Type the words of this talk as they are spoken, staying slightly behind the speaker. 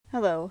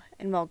Hello,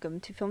 and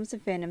welcome to Films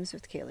and Fandoms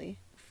with Kaylee.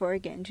 Before I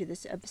get into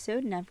this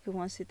episode, Navico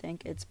wants to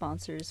thank its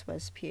sponsors,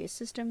 West PA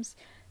Systems,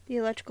 the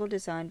electrical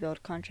design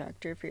build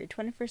contractor for your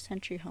 21st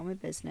century home and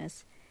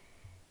business,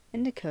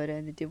 in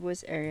Dakota, the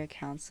Dubois Area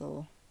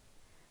Council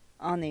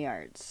on the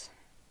Arts.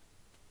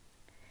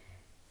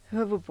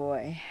 Oh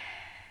boy.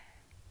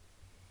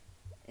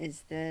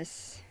 Is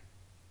this...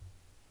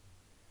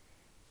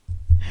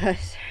 Sorry,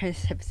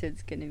 this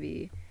episode's gonna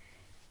be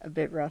a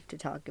bit rough to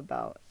talk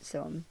about,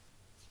 so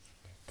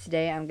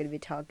today I'm going to be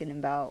talking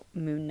about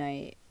Moon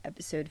Knight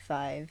episode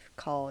 5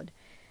 called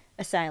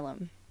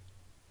Asylum.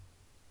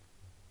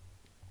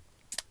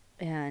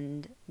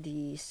 And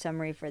the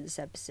summary for this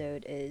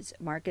episode is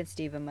Mark and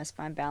Steven must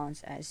find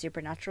balance as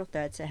supernatural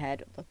threats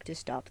ahead look to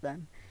stop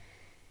them.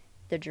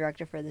 The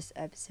director for this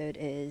episode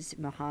is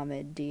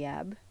Mohammed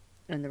Diab,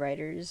 and the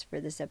writers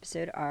for this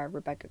episode are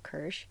Rebecca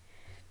Kirsch,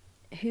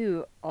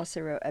 who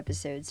also wrote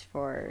episodes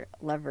for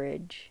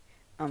Leverage,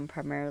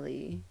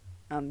 primarily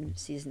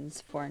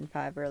seasons 4 and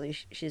 5, or at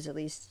least she's at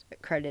least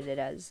credited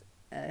as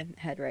a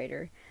head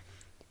writer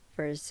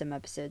for some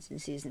episodes in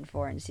season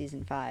 4 and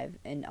season 5,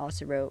 and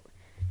also wrote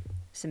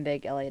some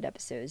big Elliot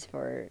episodes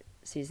for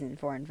season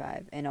 4 and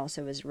 5, and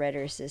also was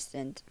writer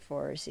assistant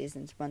for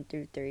seasons 1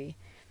 through 3.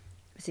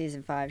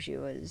 Season 5, she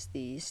was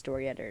the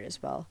story editor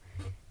as well,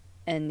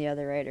 and the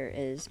other writer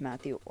is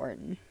Matthew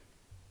Orton.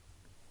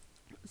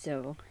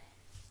 So,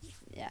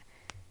 yeah,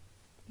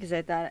 because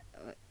I thought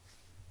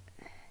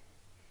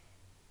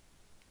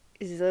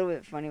it's a little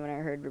bit funny when I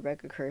heard when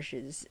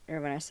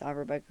I saw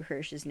Rebecca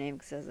Kirsch's name,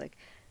 because I was like,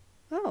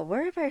 oh,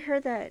 where have I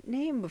heard that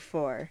name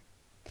before?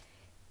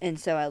 And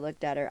so I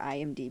looked at her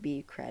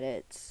IMDb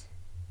credits,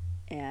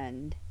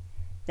 and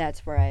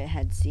that's where I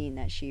had seen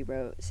that she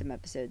wrote some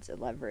episodes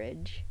of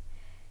Leverage.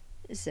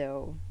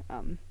 So,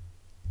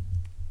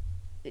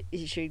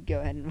 you should go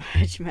ahead and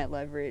watch my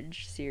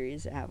Leverage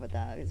series I have with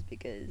that,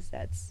 because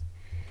that's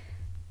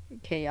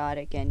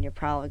chaotic, and you're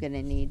probably going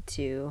to need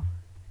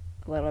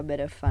a little bit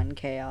of fun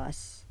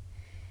chaos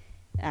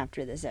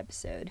after this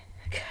episode,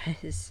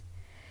 because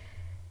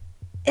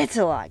it's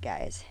a lot,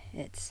 guys.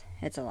 It's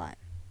a lot.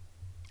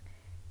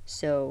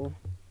 So,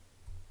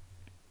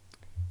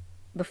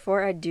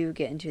 before I do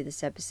get into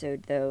this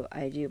episode, though,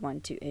 I do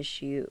want to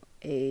issue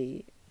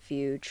a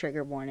few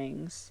trigger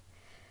warnings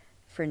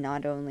for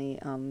not only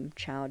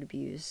child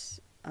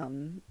abuse,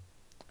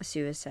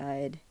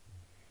 suicide,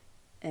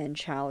 and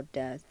child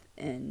death,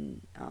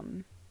 and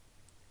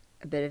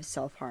a bit of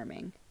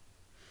self-harming.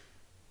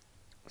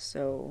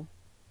 So,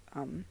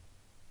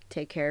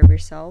 take care of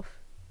yourself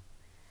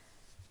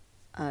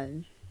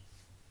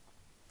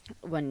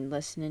when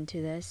listening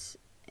to this,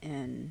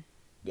 and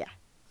yeah.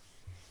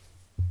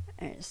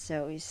 Alright,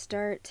 so we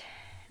start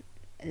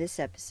this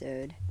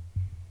episode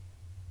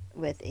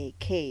with a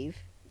cave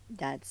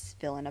that's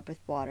filling up with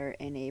water,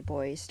 and a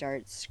boy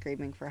starts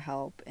screaming for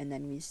help, and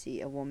then we see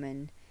a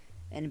woman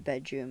in a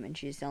bedroom, and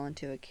she's yelling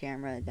to a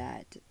camera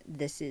that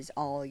this is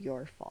all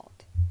your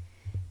fault.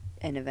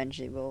 And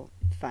eventually we'll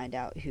find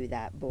out who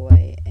that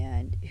boy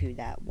and who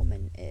that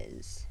woman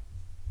is.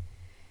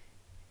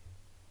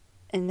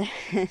 And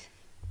then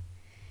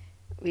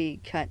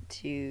we cut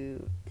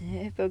to the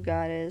Hippo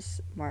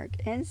Goddess, Mark,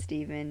 and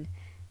Steven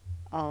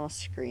all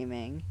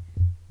screaming.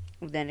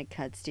 Then it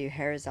cuts to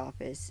Hera's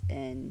office,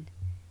 and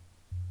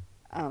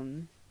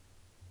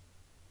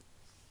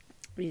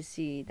we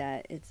see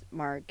that it's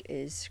Mark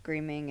is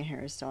screaming, and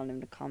Hera's telling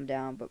him to calm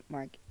down, but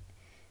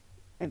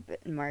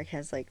Mark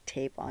has like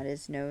tape on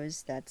his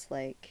nose that's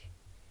like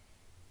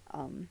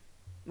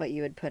what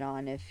you would put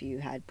on if you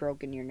had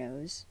broken your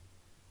nose.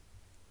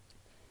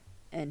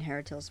 And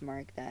Hera tells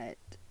Mark that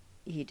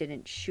he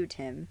didn't shoot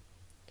him,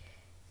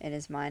 and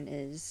his mind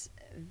is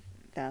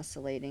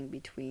vacillating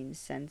between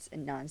sense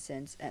and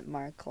nonsense. And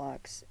Mark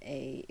clocks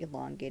a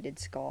elongated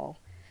skull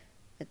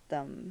with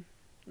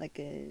like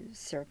a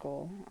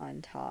circle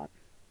on top.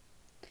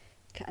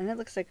 Kind of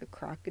looks like a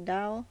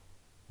crocodile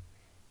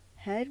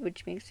head,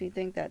 which makes me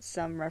think that's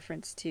some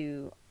reference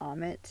to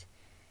Ammit,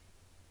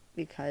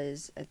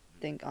 because I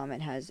think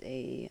Ammit has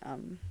a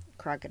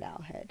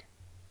crocodile head.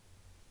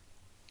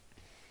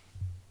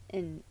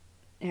 And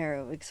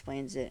Hera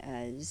explains it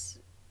as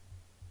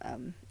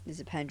is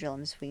a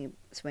pendulum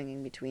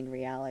swinging between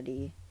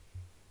reality,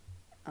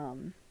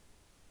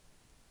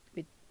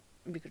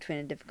 between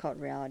a difficult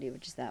reality,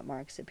 which is that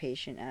Mark's a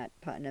patient at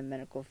Putnam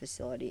Medical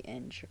Facility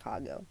in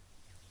Chicago.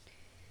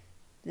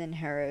 Then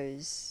Hera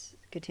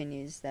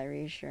continues that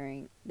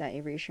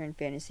a reassuring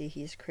fantasy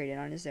he's created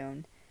on his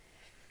own,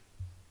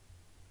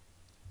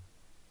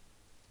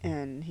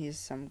 and he's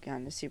some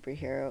kind of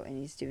superhero, and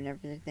he's doing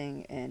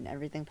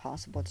everything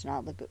possible to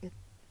not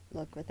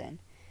look within.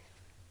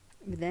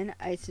 But then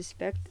I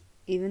suspect,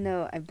 even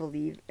though I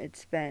believe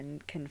it's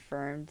been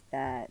confirmed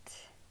that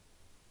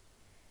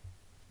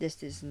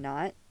this is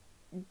not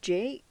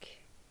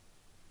Jake,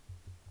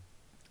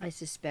 I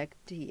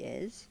suspect he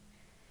is,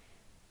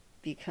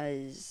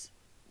 because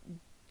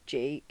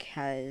Jake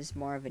has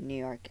more of a New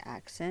York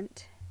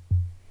accent,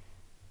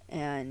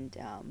 and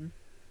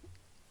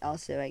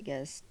also I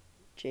guess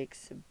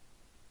Jake's a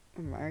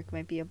Mark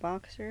might be a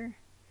boxer.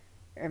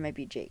 Or it might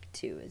be Jake,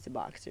 too, is a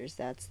boxer.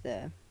 So that's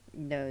the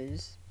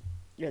nose,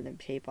 or the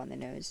shape on the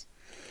nose.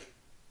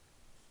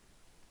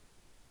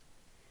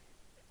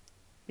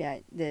 Yeah,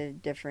 the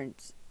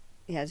difference,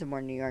 he has a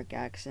more New York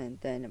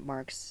accent than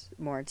Mark's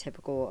more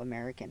typical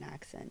American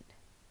accent.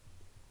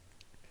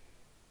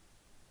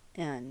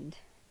 And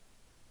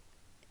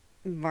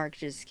Mark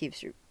just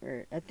keeps,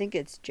 or I think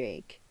it's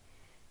Jake,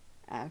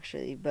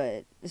 actually,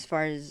 but as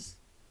far as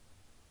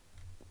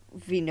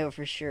we know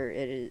for sure,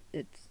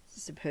 it's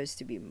supposed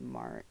to be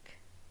Mark.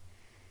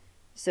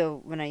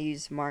 So when I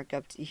use Mark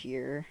up to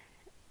here,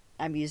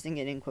 I'm using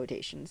it in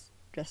quotations,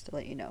 just to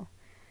let you know.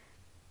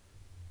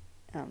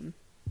 And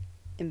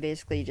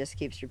basically he just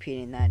keeps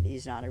repeating that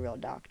he's not a real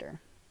doctor.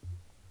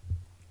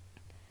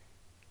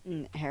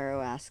 And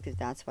Harrow asks if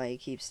that's why he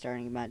keeps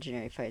starting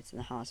imaginary fights in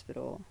the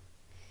hospital.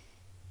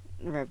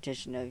 The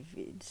repetition of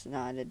he's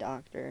not a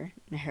doctor.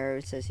 And Harrow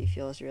says he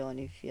feels real and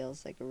he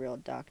feels like a real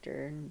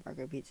doctor, and Mark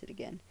repeats it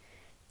again.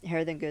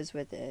 Harrow then goes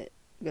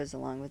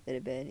along with it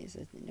a bit. He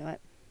says, you know what?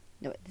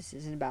 No, this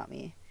isn't about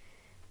me.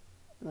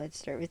 Let's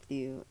start with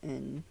you.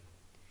 And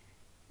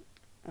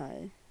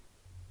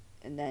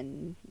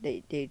then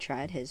they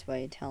tried his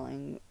way,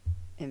 telling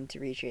him to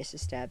retrace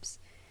his steps.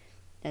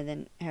 And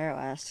then Harrow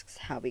asks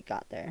how we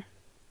got there.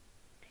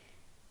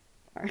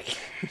 Mark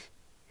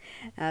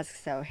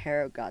asks how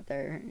Harrow got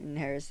there, and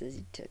Harrow says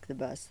he took the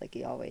bus like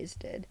he always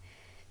did.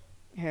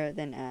 Harrow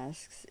then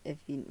asks if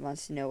he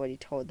wants to know what he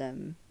told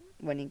them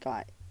when he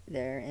got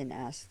there, and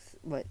asks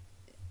what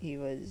he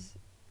was.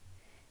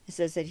 It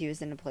says that he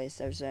was in a place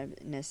that was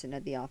reminiscent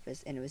of the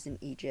office, and it was in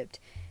Egypt,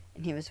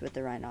 and he was with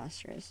the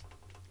rhinoceros.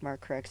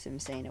 Mark corrects him,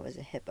 saying it was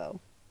a hippo.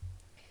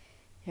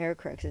 Harrow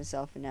corrects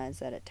himself and adds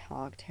that it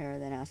talked. Harrow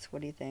then asks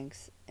what he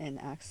thinks, and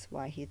asks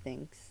why he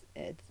thinks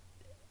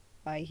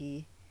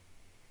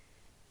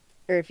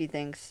or if he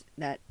thinks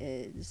that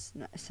is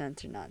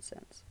sense or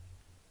nonsense.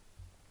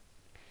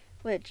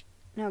 Which,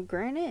 now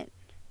granted,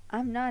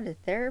 I'm not a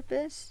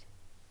therapist,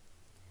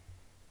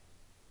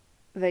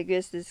 but I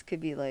guess this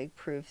could be like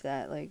proof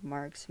that like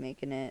Mark's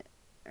making it,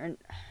 or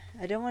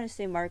I don't want to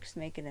say Mark's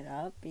making it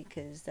up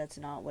because that's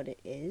not what it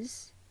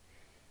is,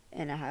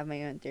 and I have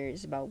my own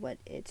theories about what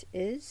it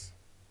is,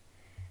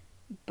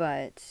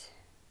 but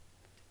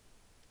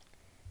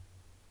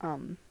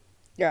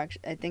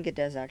I think it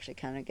does actually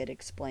kind of get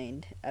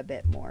explained a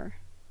bit more.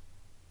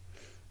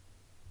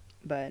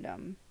 But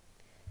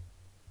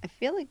I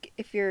feel like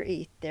if you're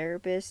a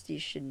therapist, you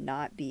should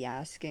not be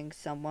asking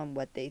someone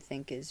what they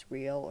think is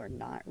real or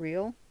not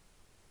real.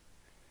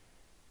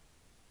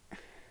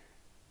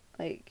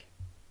 Like,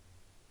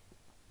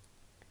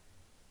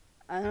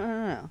 I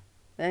don't know.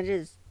 That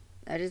just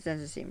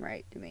doesn't seem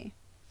right to me.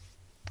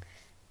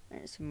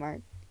 Alright, so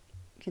Mark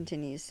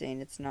continues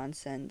saying it's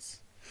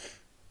nonsense.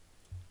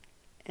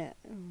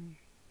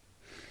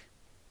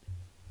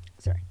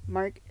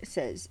 Mark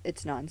says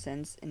it's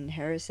nonsense, and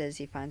Harrow says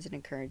he finds it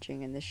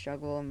encouraging, and the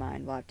struggle of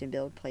mind will often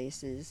build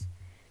places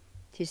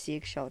to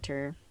seek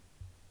shelter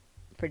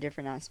for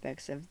different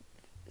aspects of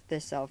the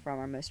self from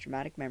our most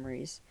traumatic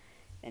memories,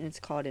 and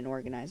it's called an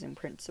organizing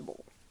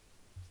principle.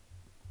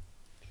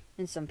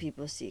 And some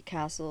people see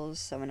castles,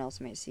 someone else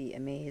might see a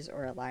maze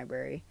or a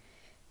library.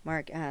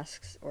 Mark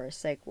asks, or a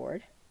psych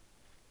ward.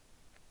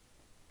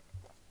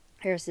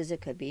 Harrow says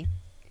it could be,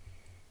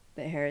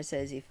 but Harrow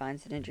says he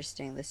finds it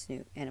interesting, this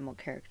new animal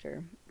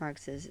character. Mark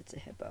says it's a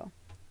hippo.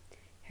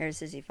 Harrow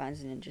says he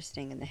finds it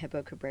interesting, and the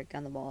hippo could break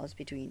down the walls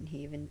between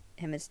him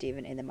and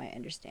Steven, and they might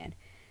understand.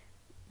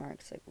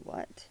 Mark's like,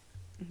 what?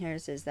 Harrow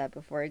says that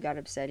before he got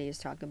upset, he was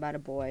talking about a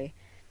boy,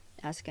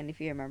 asking if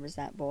he remembers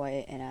that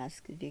boy, and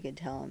asks if he could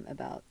tell him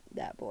about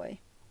that boy.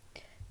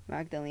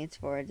 Mark then leans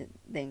forward and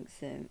thanks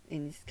him,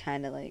 and he's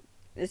kind of like,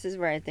 this is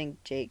where I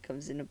think Jake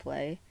comes into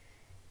play.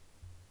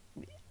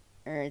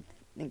 Or I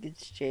think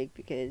it's Jake,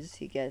 because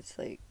he gets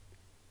like,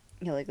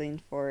 he like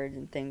leans forward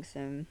and thanks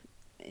him.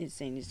 He's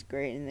saying he's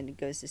great, and then he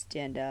goes to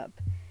stand up.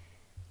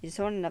 He's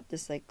holding up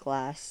this like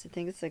glass, I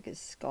think it's like a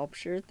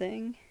sculpture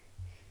thing,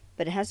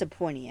 but it has a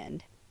pointy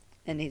end,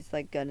 and he's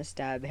like gonna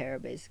stab Harrow,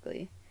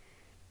 basically,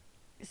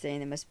 saying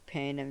they must be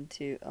paying him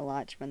to a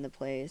lot to run the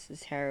place.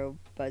 As Harrow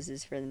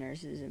buzzes for the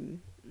nurses, and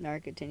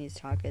Mark continues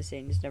talking,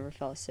 saying he's never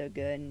felt so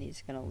good and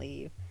he's gonna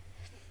leave.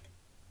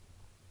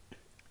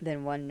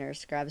 Then one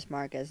nurse grabs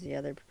Mark as the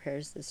other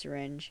prepares the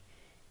syringe,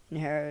 and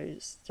Harrow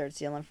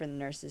starts yelling for the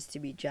nurses to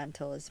be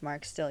gentle, as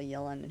Mark's still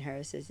yelling, and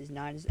Harrow says he's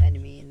not his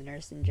enemy, and the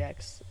nurse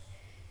injects,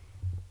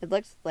 it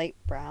looks light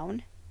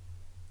brown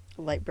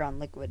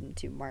liquid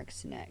into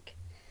Mark's neck.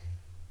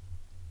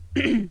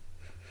 Then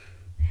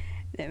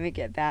we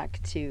get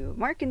back to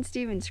Mark and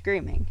Steven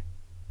screaming,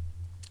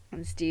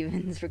 and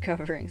Steven's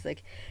recovering. He's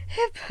like,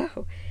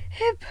 hippo,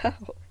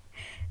 hippo.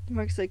 And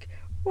Mark's like,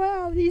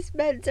 wow, these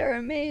meds are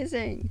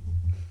amazing.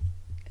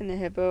 And the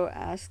hippo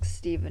asks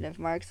Steven if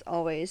Mark's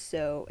always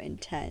so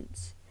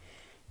intense.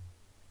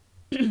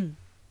 And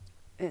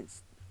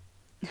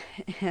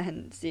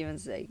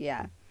Steven's like,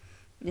 yeah.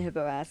 The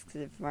hippo asks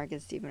if Mark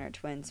and Steven are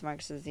twins.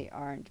 Mark says they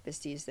aren't, but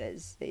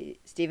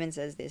Steven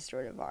says they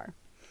sort of are.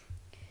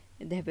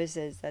 The hippo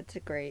says that's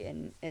great,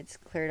 and it's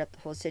cleared up the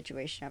whole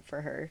situation up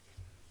for her.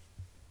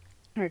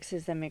 Herc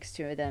says that makes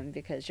two of them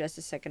because just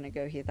a second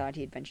ago he thought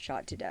he'd been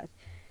shot to death.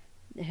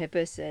 The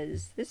hippo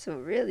says, "This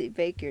will really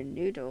bake your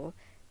noodle,"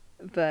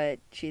 but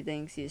she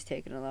thinks he's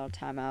taken a little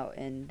time out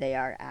and they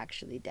are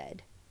actually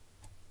dead.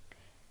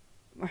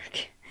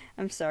 Mark,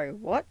 I'm sorry,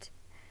 what?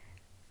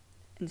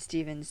 And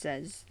Steven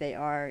says they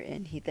are,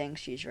 and he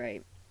thinks she's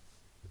right.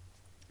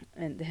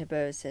 And the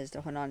hippo says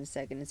to hold on a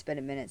second, it's been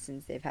a minute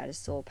since they've had a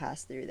soul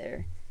pass through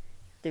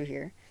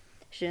here.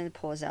 She then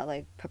pulls out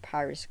like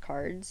papyrus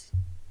cards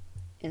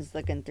and is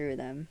looking through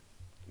them.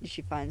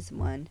 She finds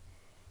one.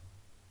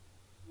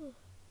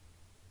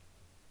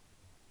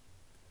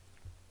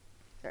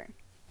 Sorry.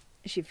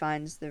 She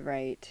finds the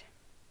right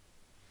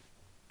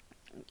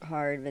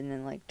card and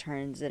then like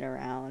turns it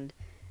around,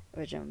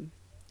 which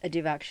I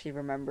do actually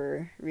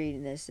remember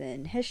reading this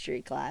in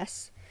history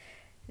class,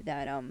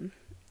 that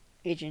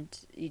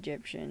ancient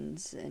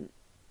Egyptians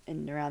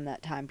and around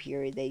that time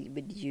period they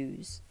would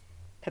use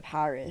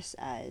papyrus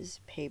as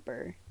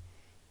paper,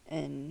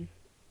 and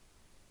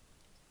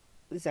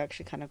it was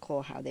actually kind of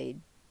cool how they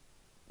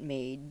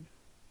made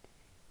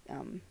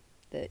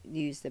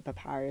used the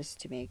papyrus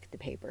to make the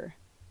paper.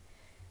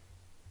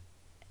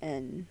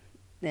 And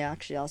they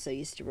actually also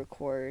used to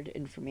record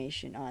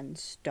information on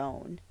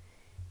stone,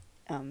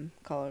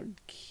 called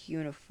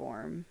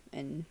cuneiform,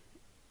 and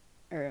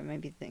or I may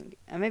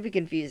be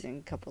confusing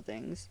a couple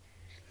things,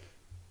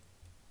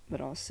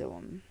 but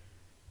also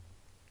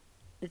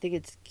I think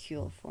it's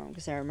cuneiform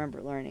because I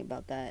remember learning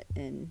about that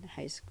in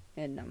high school,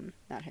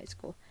 not high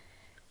school,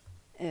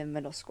 in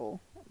middle school,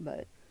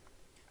 but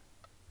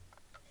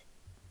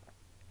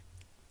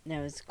it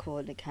was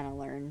cool to kind of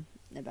learn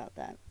about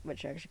that,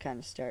 which actually kind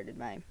of started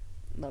my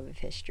love of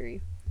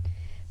history,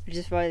 which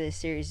is why this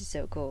series is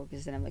so cool,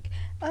 because then I'm like,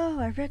 oh,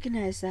 I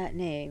recognize that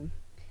name,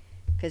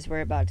 because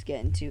we're about to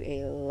get into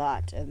a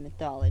lot of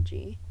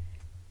mythology,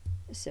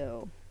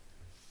 so,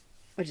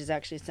 which is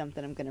actually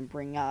something I'm going to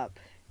bring up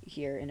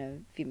here in a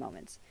few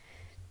moments.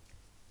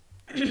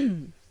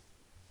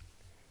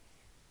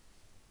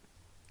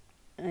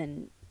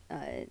 And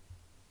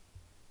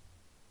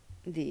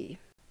the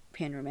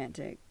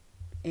panromantic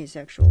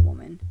asexual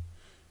woman,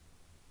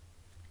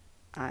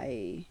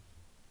 I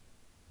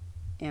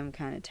am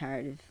kind of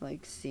tired of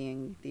like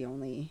seeing the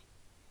only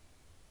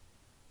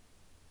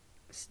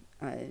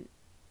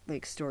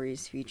like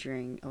stories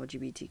featuring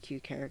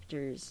LGBTQ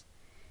characters.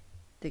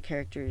 The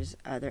characters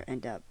either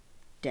end up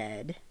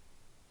dead,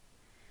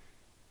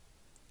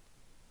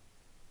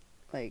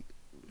 like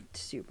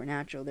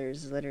Supernatural,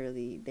 there's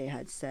literally, they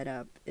had set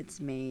up its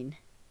main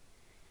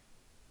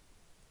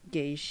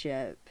gay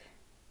ship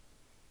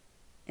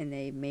and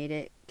they made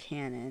it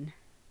canon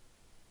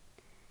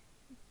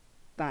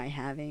by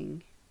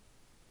having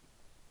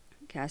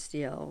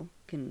Castiel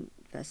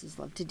confess his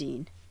love to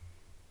Dean.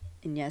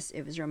 And yes,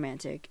 it was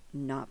romantic,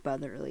 not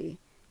brotherly.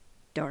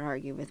 Don't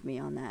argue with me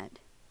on that.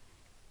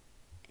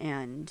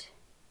 And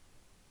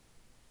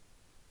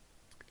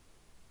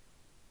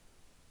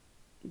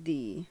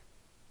then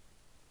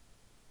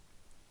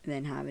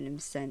having him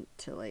sent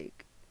to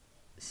like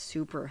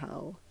super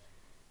hell,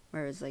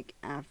 whereas like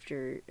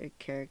after a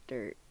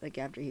character, like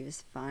after he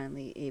was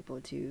finally able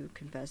to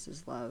confess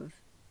his love,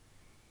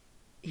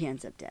 he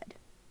ends up dead.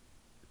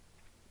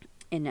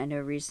 And I know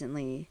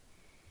recently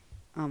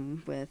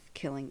with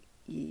Killing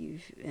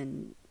Eve,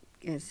 and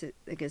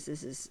I guess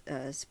this is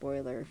a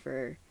spoiler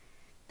for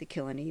the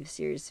Killing Eve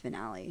series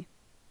finale,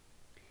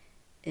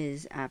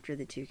 is after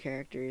the two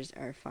characters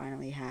are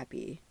finally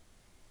happy,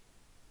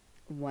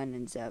 one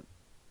ends up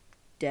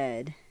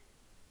dead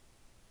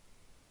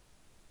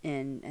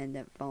and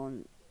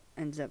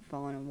ends up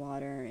falling in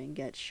water and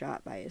gets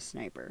shot by a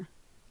sniper.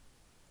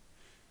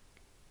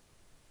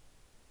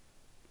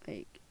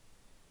 Like,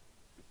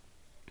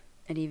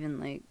 and even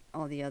like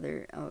all the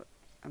other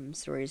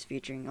stories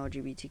featuring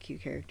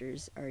LGBTQ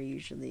characters are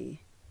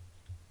usually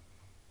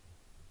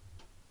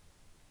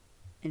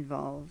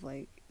involve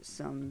like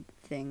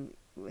something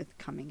with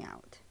coming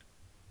out.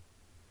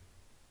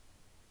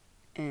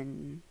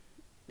 And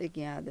like,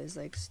 yeah, those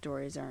like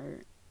stories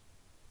are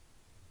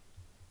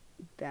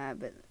bad,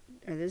 but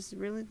are those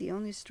really the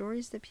only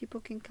stories that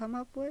people can come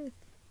up with?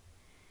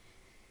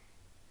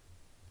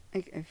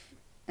 Like,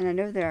 and I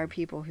know there are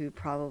people who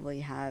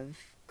probably have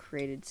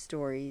created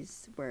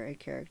stories where a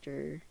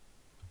character,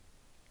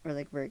 or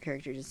like where a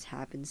character just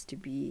happens to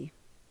be,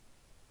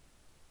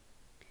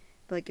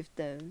 but like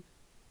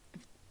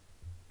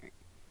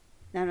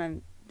now that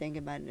I'm thinking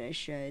about it, I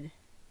should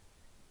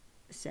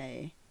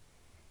say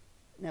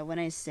that when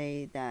I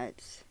say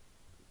that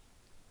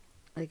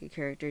like a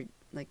character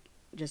like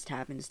just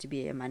happens to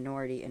be a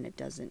minority and it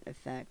doesn't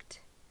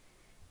affect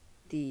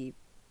the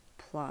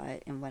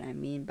plot, and what I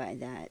mean by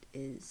that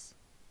is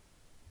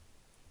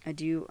I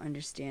do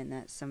understand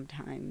that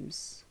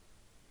sometimes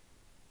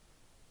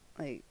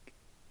like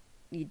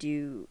you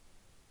do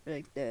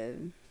like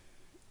the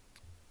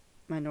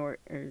or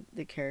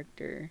the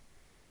character,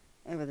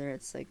 whether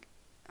it's like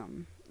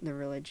the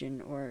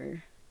religion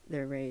or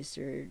their race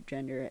or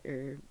gender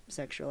or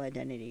sexual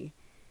identity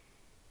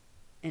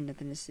and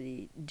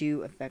ethnicity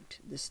do affect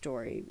the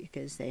story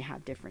because they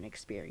have different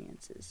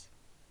experiences.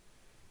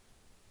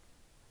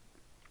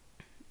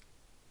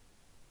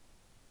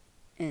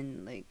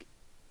 And like,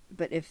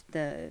 but if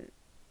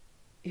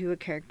who a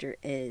character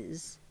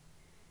isn't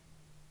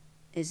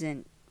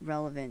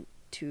relevant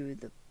to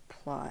the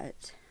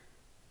plot,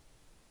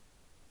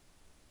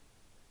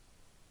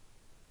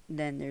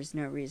 then there's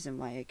no reason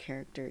why a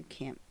character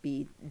can't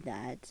be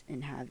that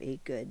and have a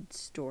good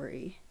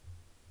story.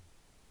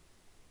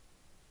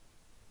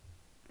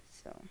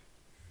 So,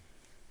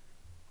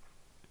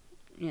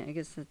 yeah, I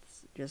guess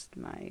that's just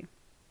my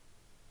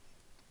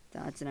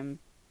thoughts, and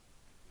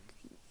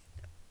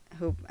I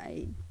hope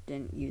I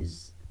didn't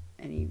use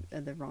any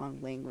of the wrong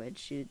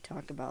language to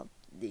talk about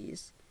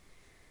these.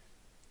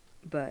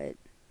 But,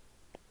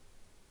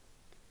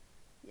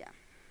 yeah.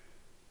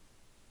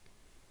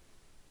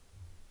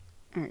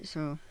 Alright,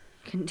 so,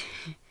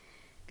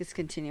 just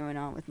continuing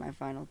on with my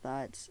final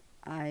thoughts.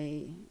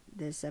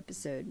 This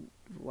episode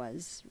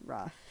was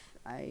rough.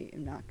 I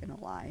am not gonna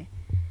lie.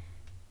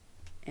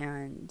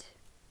 And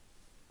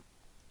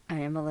I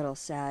am a little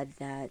sad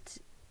that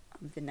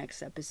the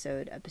next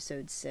episode,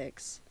 episode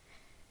 6,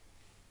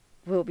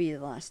 will be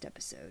the last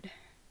episode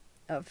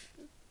of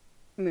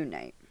Moon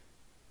Knight.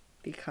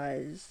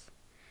 Because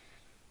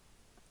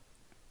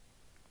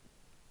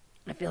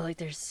I feel like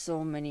there's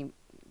so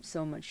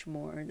much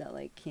more that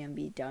like can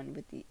be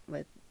done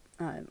with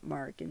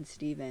Mark and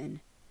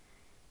Steven,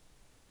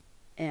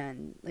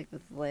 and like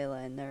with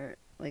Layla and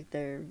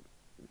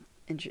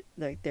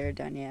their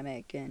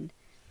dynamic, and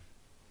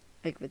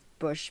like with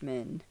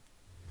Bushman,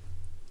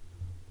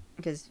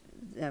 because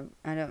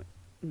I don't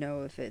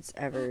know if it's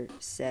ever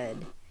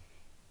said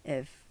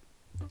if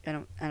I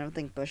don't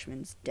think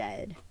Bushman's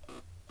dead.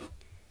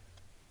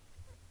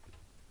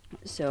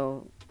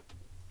 So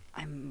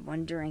I'm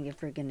wondering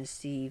if we're gonna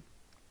see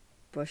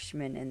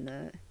Bushman in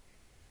the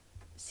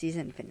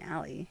season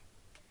finale,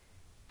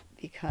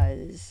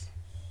 because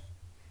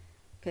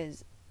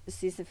the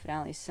season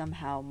finale,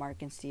 somehow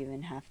Mark and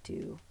Steven have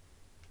to,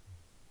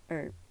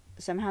 or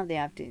somehow they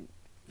have to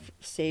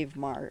save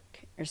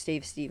Mark or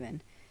save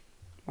Steven.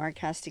 Mark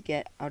has to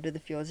get out of the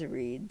fields of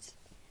reeds,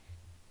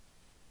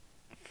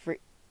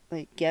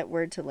 get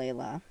word to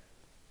Layla,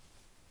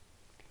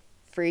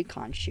 free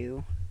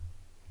Khonshu,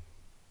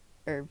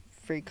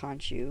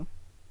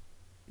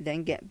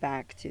 then get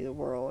back to the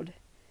world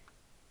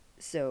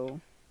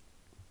so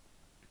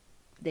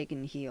they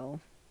can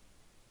heal,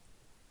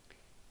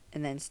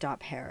 and then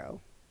stop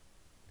Harrow.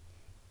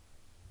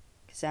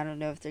 Because I don't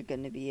know if they're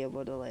going to be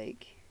able to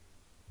like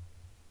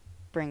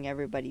bring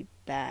everybody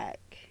back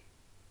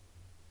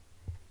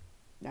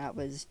that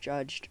was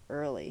judged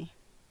early.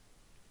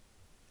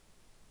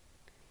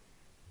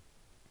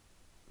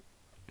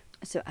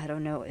 So I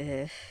don't know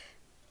if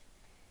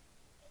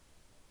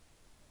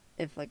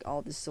like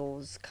all the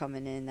souls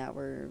coming in that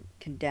were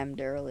condemned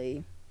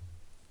early,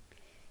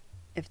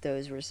 if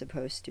those were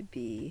supposed to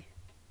be,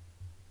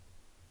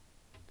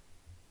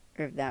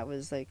 or if that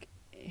was like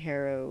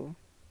Harrow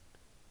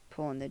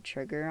pulling the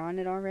trigger on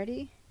it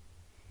already,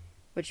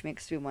 which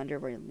makes me wonder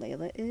where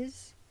Layla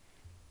is.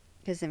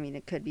 Because I mean,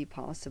 it could be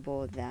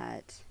possible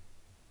that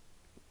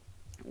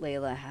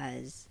Layla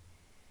has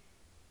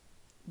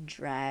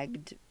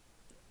dragged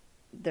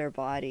their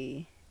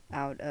body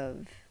out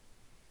of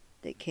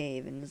the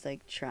cave and is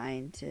like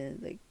trying to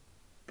like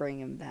bring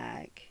him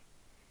back,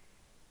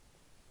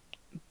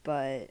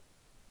 but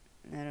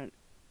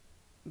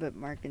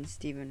Mark and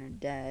Steven are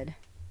dead,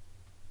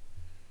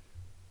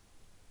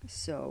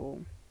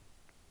 so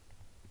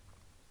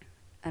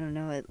I don't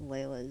know what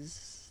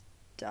Layla's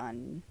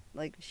done.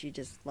 Like, she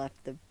just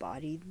left the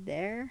body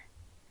there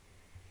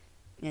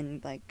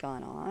and like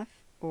gone off,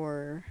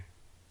 or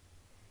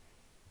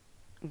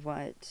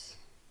what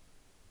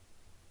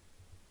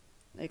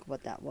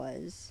that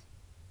was,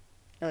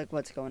 or like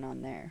what's going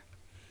on there.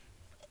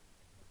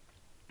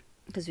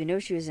 Because we know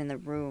she was in the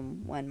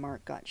room when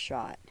Mark got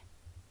shot,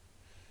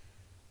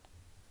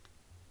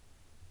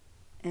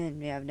 and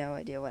we have no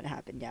idea what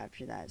happened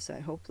after that. So I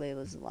hope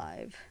Layla's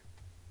alive,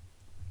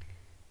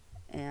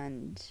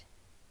 and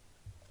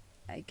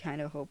I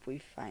kind of hope we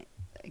find,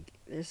 like,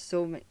 there's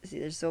so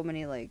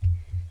many like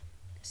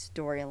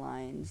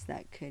storylines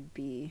that could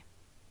be.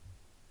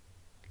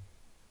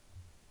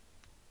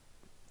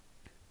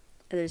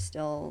 There's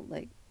still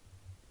like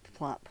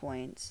plot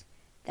points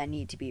that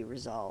need to be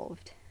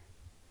resolved,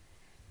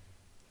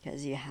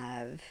 because you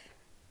have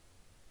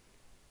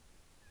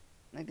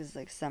like, it's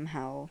like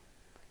somehow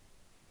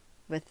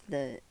with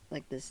the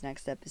like this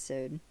next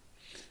episode,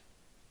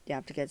 they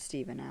have to get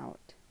Steven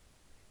out,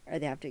 or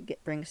they have to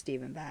bring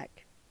Steven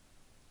back,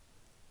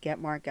 get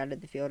Mark out of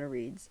the field of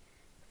reeds,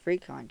 free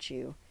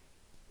Khonshu,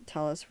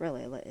 tell us where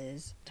Layla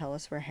is, tell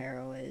us where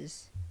Harrow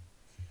is,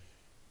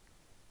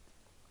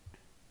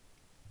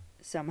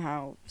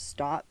 somehow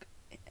stop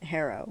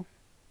Harrow,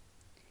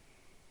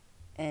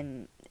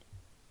 and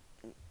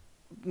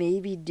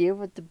maybe deal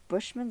with the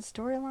Bushman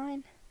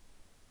storyline.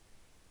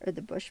 or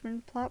the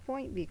Bushman plot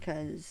point,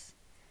 because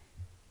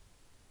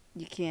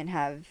you can't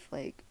have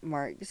like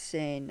Mark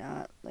saying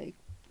like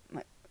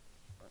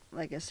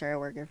I started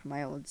working for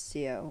my old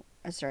CO.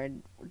 I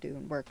started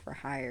doing work for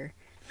hire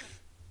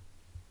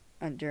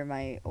under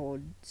my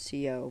old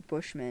CO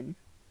Bushman,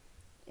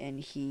 and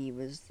he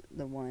was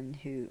the one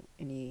who,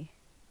 and he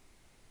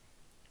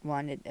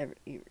wanted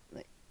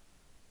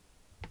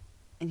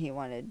and he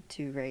wanted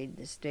to raid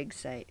this dig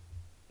site,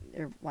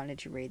 or wanted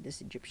to raid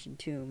this Egyptian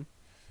tomb,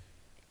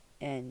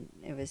 and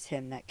it was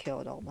him that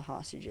killed all the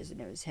hostages, and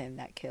it was him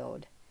that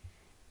killed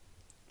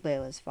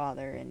Layla's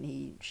father, and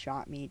he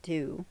shot me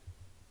too.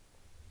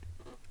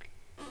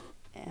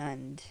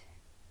 And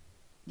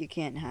you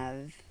can't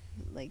have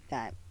like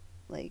that,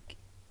 like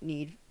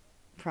need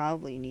for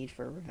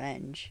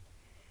revenge,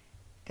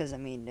 because I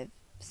mean, if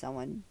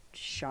someone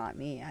shot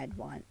me, I'd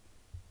want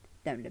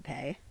them to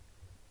pay.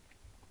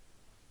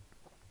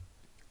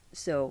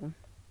 So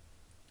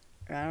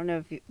I don't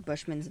know if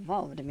Bushman's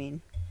involved. I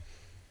mean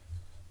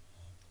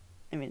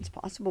it's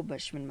possible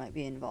Bushman might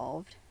be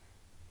involved.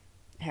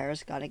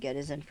 Harris got to get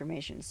his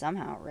information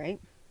somehow,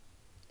 right?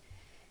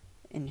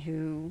 And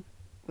who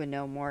would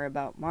know more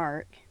about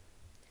Mark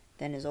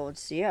than his old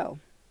CO?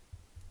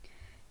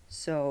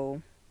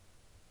 So,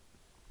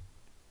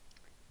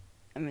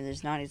 I mean,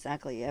 there's not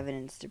exactly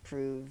evidence to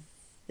prove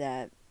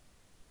that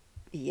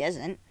he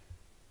isn't.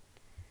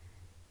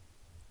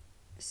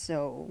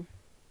 So,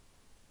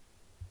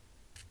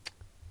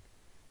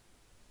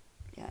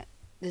 yeah,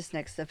 this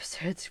next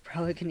episode's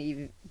probably going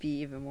to be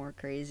even more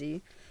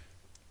crazy.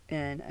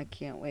 And I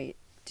can't wait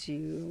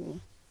to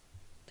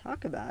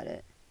talk about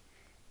it,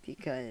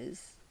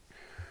 because,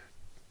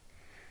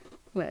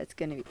 well, it's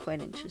going to be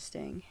quite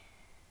interesting.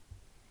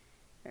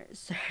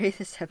 Sorry,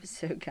 this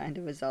episode kind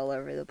of was all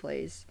over the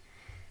place.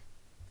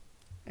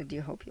 I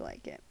do hope you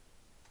like it.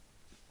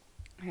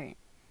 Alright.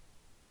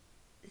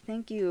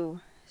 Thank you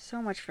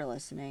so much for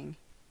listening.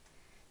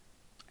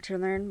 To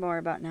learn more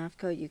about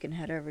NAFCO, you can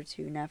head over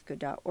to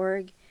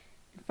nafco.org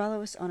and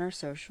follow us on our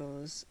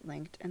socials,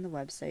 linked in the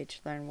website, to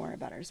learn more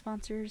about our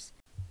sponsors.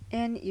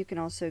 And you can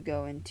also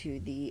go into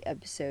the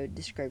episode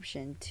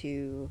description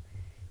to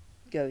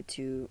go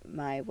to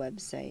my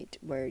website,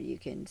 where you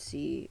can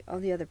see all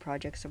the other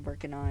projects I'm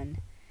working on.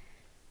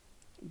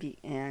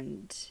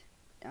 And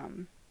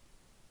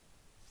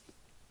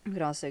you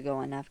could also go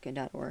on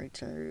nafco.org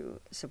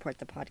to support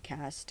the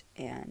podcast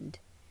and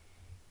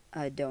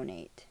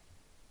donate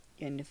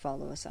and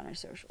follow us on our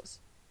socials.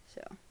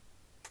 So,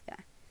 yeah.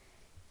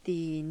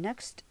 The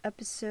next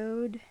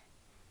episode,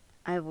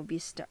 I will be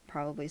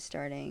probably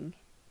starting...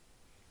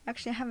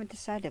 Actually, I haven't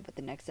decided what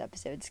the next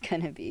episode's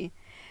gonna be.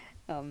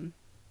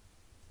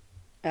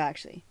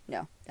 Actually,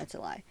 no, that's a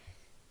lie.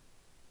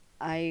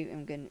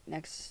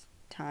 Next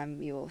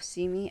time you will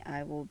see me,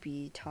 I will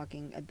be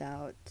talking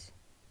about...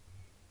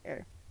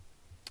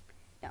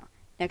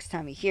 next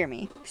time you hear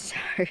me,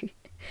 sorry,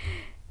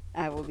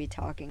 I will be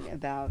talking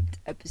about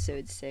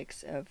episode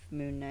 6 of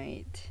Moon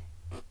Knight.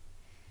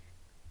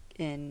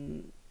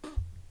 And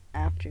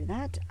after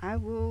that, I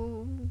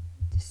will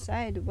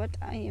decide what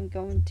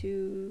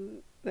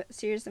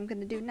series I'm going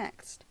to do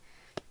next.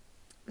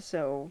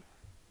 So,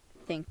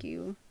 thank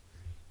you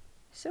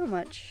so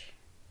much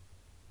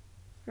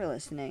for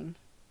listening,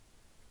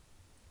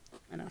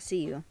 and I'll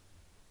see you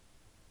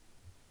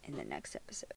in the next episode.